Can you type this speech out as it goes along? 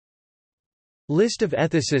List of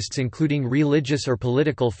ethicists including religious or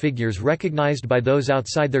political figures recognized by those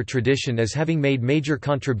outside their tradition as having made major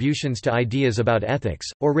contributions to ideas about ethics,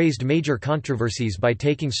 or raised major controversies by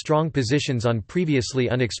taking strong positions on previously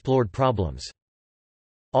unexplored problems.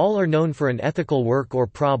 All are known for an ethical work or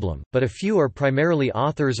problem, but a few are primarily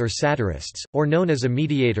authors or satirists, or known as a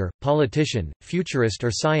mediator, politician, futurist or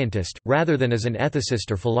scientist, rather than as an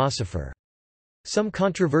ethicist or philosopher. Some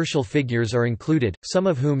controversial figures are included, some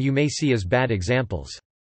of whom you may see as bad examples.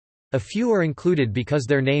 A few are included because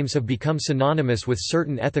their names have become synonymous with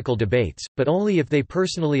certain ethical debates, but only if they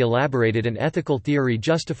personally elaborated an ethical theory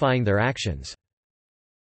justifying their actions.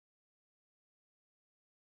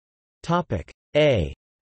 A.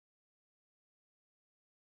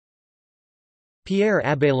 Pierre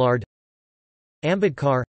Abelard,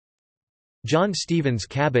 Ambedkar, John Stevens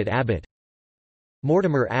Cabot Abbott,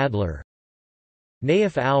 Mortimer Adler,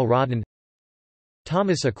 Naif al-Radhan,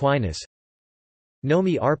 Thomas Aquinas,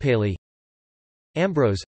 Nomi Arpeli,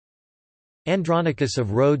 Ambrose, Andronicus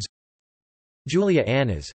of Rhodes, Julia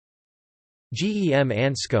Annas, Gem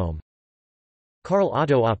Anscombe, Karl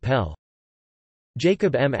Otto Appel,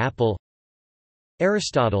 Jacob M. Appel,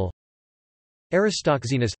 Aristotle,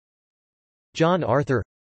 Aristoxenus, John Arthur,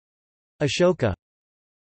 Ashoka,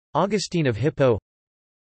 Augustine of Hippo,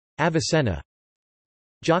 Avicenna,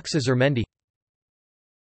 Jacques Azurmendi.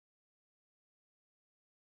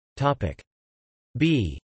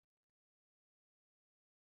 B.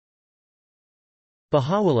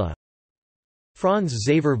 Baha'u'llah, Franz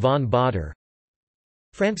Xaver von Baader,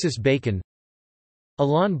 Francis Bacon,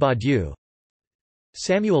 Alain Badiou,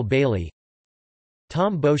 Samuel Bailey,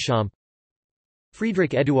 Tom Beauchamp,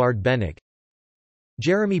 Friedrich Eduard Benecke,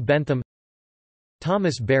 Jeremy Bentham,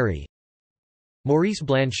 Thomas Berry, Maurice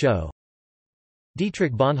Blanchot,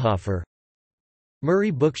 Dietrich Bonhoeffer,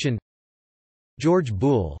 Murray Bookchin, George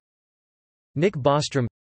Boole, Nick Bostrom,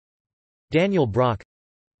 Daniel Brock,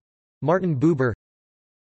 Martin Buber,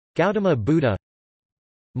 Gautama Buddha,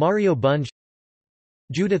 Mario Bunge,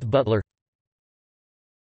 Judith Butler.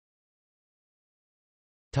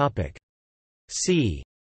 C.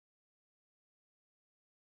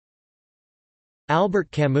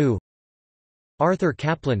 Albert Camus, Arthur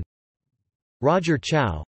Caplan, Roger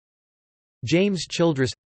Chow, James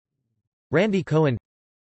Childress, Randy Cohen,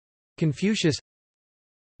 Confucius,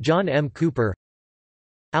 John M. Cooper,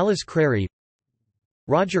 Alice Crary,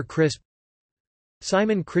 Roger Crisp,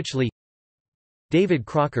 Simon Critchley, David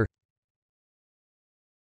Crocker.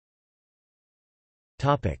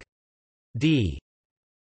 D.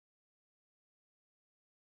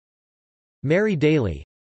 Mary Daly,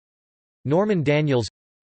 Norman Daniels,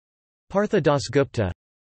 Partha Dasgupta,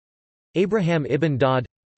 Abraham Ibn Daud,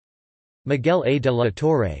 Miguel A. de la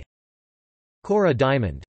Torre, Cora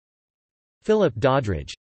Diamond, Philip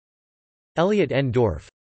Doddridge, Elliot N. Dorff,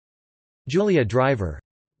 Julia Driver,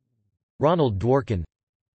 Ronald Dworkin.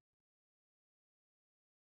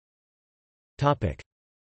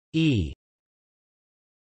 E.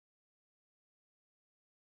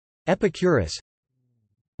 Epicurus,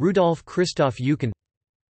 Rudolf Christoph Eucken.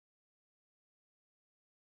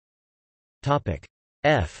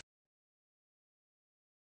 F.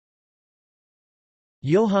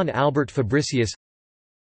 Johann Albert Fabricius,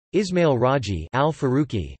 Ismail Raji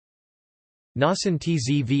al-Faruqi, Nassim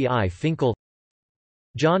Tzvi Finkel,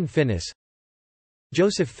 John Finnis,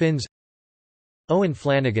 Joseph Finns, Owen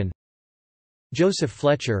Flanagan, Joseph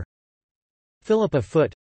Fletcher, Philippa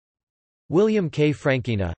Foot, William K.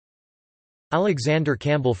 Frankena, Alexander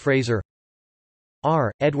Campbell Fraser,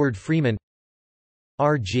 R. Edward Freeman,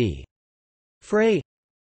 R. G. Frey,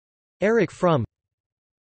 Eric Fromm.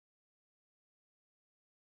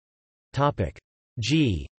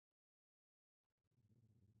 G.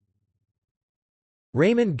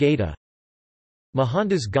 Raymond Gaeta,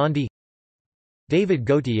 Mohandas Gandhi, David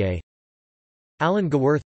Gautier, Alan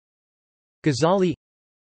Gaworth, Ghazali,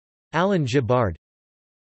 Alan Gibbard,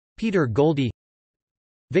 Peter Goldie,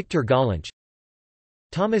 Victor Gollancz,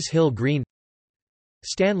 Thomas Hill Green,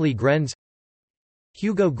 Stanley Grenz,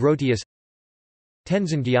 Hugo Grotius,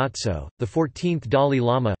 Tenzin Gyatso, the 14th Dalai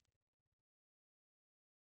Lama.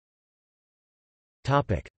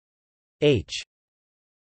 H.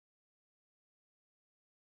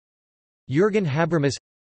 Jürgen Habermas,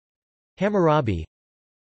 Hammurabi,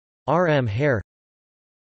 R. M. Hare,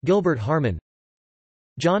 Gilbert Harman,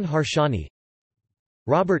 John Harshani,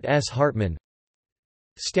 Robert S. Hartman,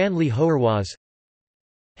 Stanley Hauerwas,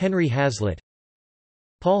 Henry Hazlitt,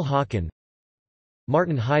 Paul Hawken,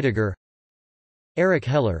 Martin Heidegger, Eric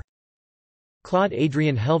Heller, Claude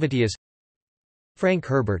Adrien Helvetius, Frank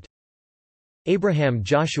Herbert, Abraham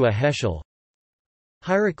Joshua Heschel,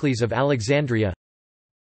 Hierocles of Alexandria,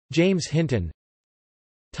 James Hinton,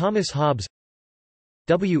 Thomas Hobbes,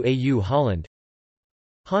 W. A. U. Holland,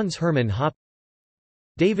 Hans Hermann Hoppe,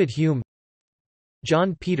 David Hume,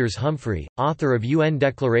 John Peters Humphrey, author of UN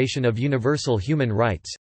Declaration of Universal Human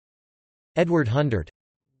Rights, Edward Hundert,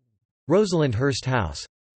 Rosalind Hurst House,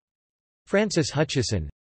 Francis Hutcheson,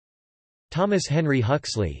 Thomas Henry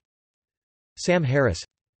Huxley, Sam Harris.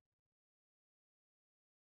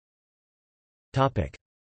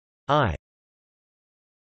 I.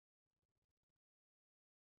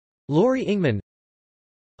 Lori Ingman,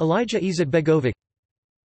 Elijah Izetbegovic.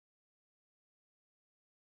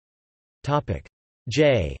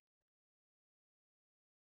 J.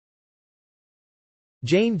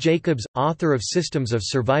 Jane Jacobs, author of Systems of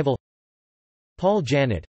Survival, Paul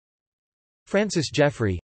Janet, Francis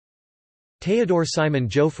Jeffrey, Theodore Simon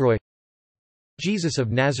Geoffroy, Jesus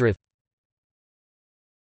of Nazareth.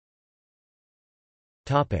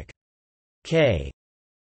 K.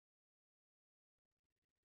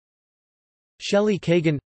 Shelley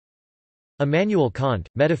Kagan, Immanuel Kant,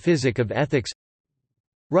 Metaphysic of Ethics,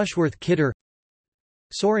 Rushworth Kidder,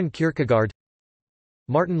 Soren Kierkegaard,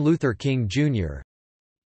 Martin Luther King, Jr.,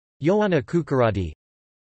 Joanna Kukarati,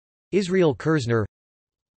 Israel Kirzner,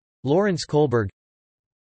 Lawrence Kohlberg,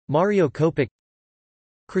 Mario Kopech,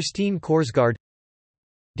 Christine Korsgaard,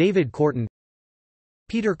 David Korten,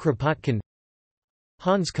 Peter Kropotkin,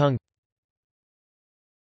 Hans Kung.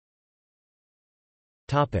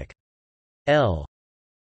 L.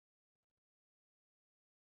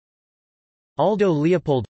 Aldo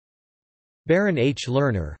Leopold, Baron H.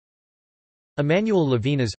 Lerner, Emmanuel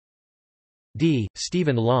Levinas, D.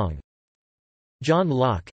 Stephen Long, John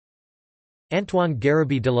Locke, Antoine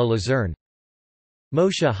Garabi de la Luzerne,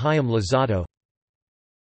 Moshe Chaim Luzzatto.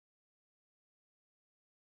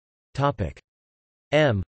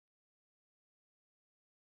 M.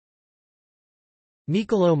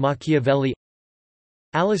 Niccolò Machiavelli,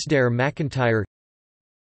 Alasdair MacIntyre,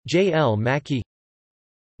 J. L. Mackie,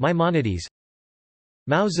 Maimonides,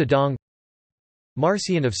 Mao Zedong,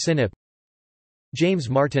 Marcion of Sinop, James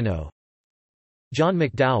Martineau, John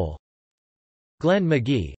McDowell, Glenn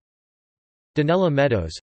McGee, Donella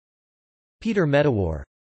Meadows, Peter Medawar,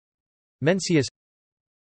 Mencius,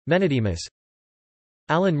 Menedemus,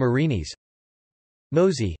 Alan Marinis,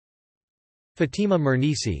 Mosey, Fatima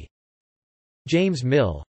Mernissi, James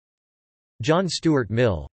Mill, John Stuart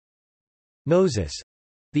Mill, Moses,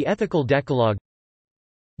 The Ethical Decalogue,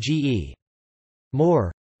 G. E.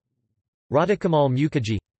 Moore, Radhikamal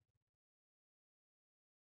Mukherjee.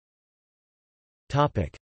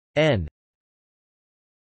 N.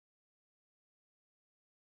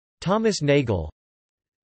 Thomas Nagel,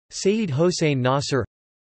 Saeed Hossein Nasser,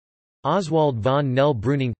 Oswald von Nell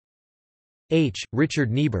Bruning, H.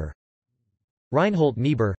 Richard Niebuhr, Reinhold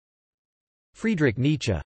Niebuhr, Friedrich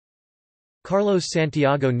Nietzsche, Carlos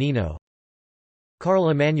Santiago Nino, Karl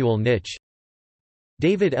Emanuel Nietzsche,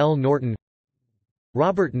 David L. Norton,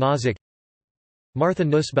 Robert Nozick, Martha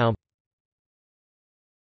Nussbaum.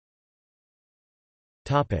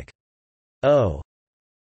 O.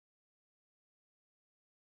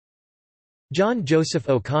 John Joseph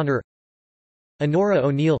O'Connor, Honora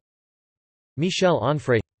O'Neill, Michel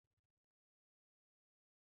Onfray.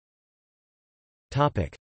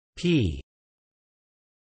 P.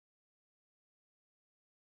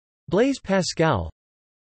 Blaise Pascal,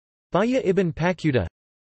 Baya ibn Paquta,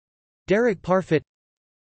 Derek Parfit,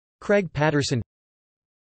 Craig Patterson,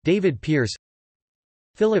 David Pearce,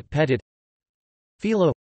 Philip Pettit,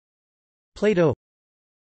 Philo, Plato,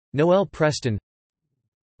 Noel Preston,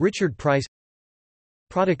 Richard Price,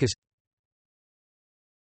 Prodicus.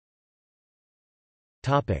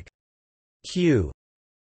 Q.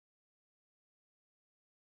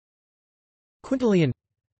 Quintilian.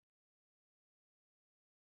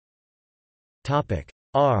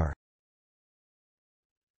 R.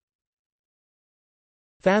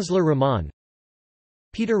 Fazlur Rahman,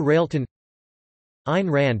 Peter Railton, Ayn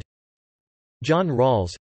Rand, John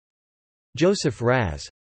Rawls, Joseph Raz,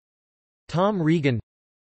 Tom Regan,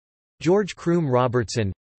 George Croom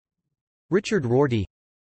Robertson, Richard Rorty,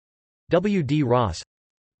 W. D. Ross,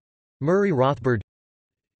 Murray Rothbard,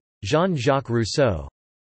 Jean-Jacques Rousseau,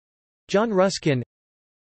 John Ruskin,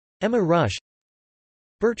 Emma Rush,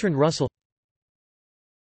 Bertrand Russell.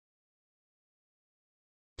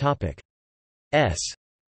 S.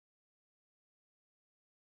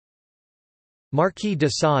 Marquis de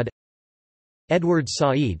Sade, Edward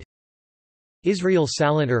Said, Israel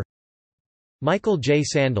Salander, Michael J.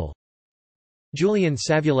 Sandel, Julian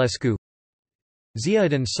Savulescu,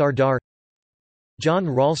 Ziauddin Sardar, John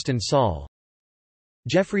Ralston Saul,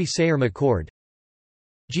 Jeffrey Sayer McCord,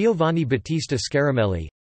 Giovanni Battista Scaramelli,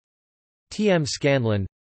 T. M. Scanlon,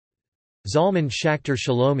 Zalman Schachter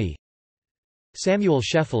Shalomi, Samuel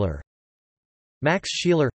Scheffler, Max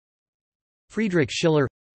Scheler, Friedrich Schiller,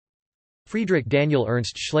 Friedrich Daniel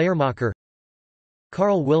Ernst Schleiermacher,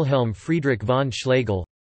 Karl Wilhelm Friedrich von Schlegel,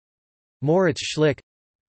 Moritz Schlick,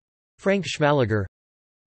 Frank Schmaliger,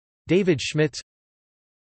 David Schmitz,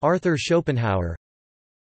 Arthur Schopenhauer,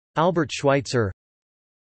 Albert Schweitzer,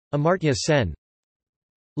 Amartya Sen,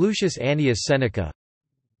 Lucius Annius Seneca,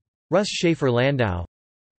 Russ Schaefer Landau,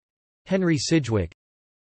 Henry Sidgwick,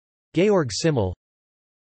 Georg Simmel,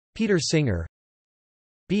 Peter Singer,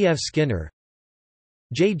 B. F. Skinner,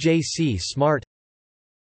 J. J. C. Smart,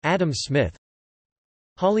 Adam Smith,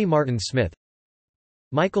 Holly Martin Smith,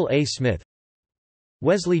 Michael A. Smith,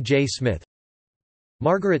 Wesley J. Smith,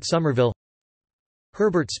 Margaret Somerville,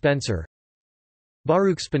 Herbert Spencer,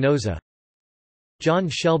 Baruch Spinoza, John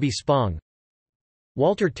Shelby Spong,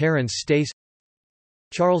 Walter Terence Stace,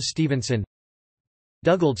 Charles Stevenson,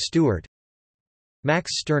 Dougald Stewart,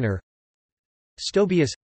 Max Stirner,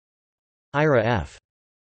 Stobius, Ira F.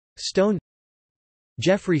 Stone,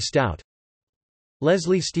 Jeffrey Stout,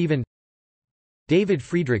 Leslie Stephen, David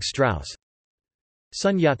Friedrich Strauss,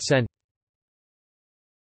 Sun Yat-sen.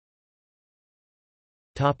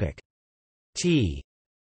 T.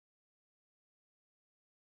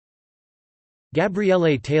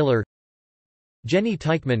 Gabrielle Taylor, Jenny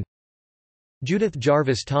Teichmann, Judith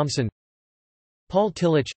Jarvis Thompson, Paul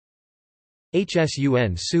Tillich,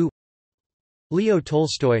 Hsun Su, Leo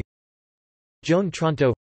Tolstoy, Joan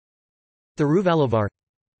Tronto, Thiruvalluvar.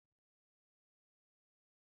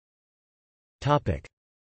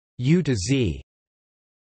 U to Z.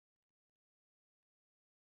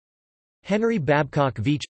 Henry Babcock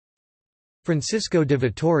Veitch, Francisco de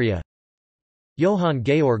Vitoria, Johann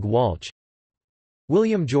Georg Walch,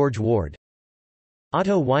 William George Ward,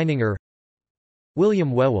 Otto Weininger,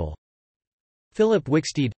 William Whewell, Philip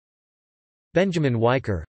Wicksteed, Benjamin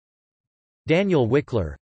Weicker, Daniel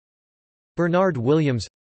Wickler, Bernard Williams,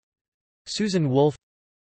 Susan Wolfe,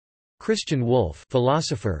 Christian Wolff,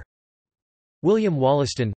 philosopher, William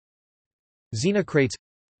Wollaston, Xenocrates,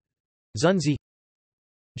 Zunzi,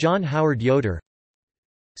 John Howard Yoder,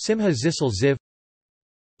 Simha Zissel Ziv,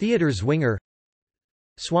 Theodor Zwinger,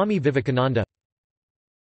 Swami Vivekananda.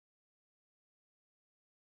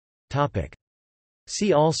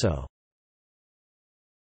 See also: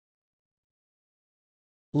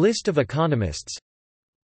 List of economists,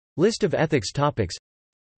 List of ethics topics,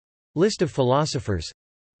 List of philosophers,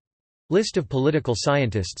 List of political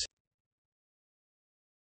scientists.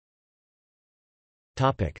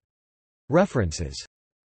 References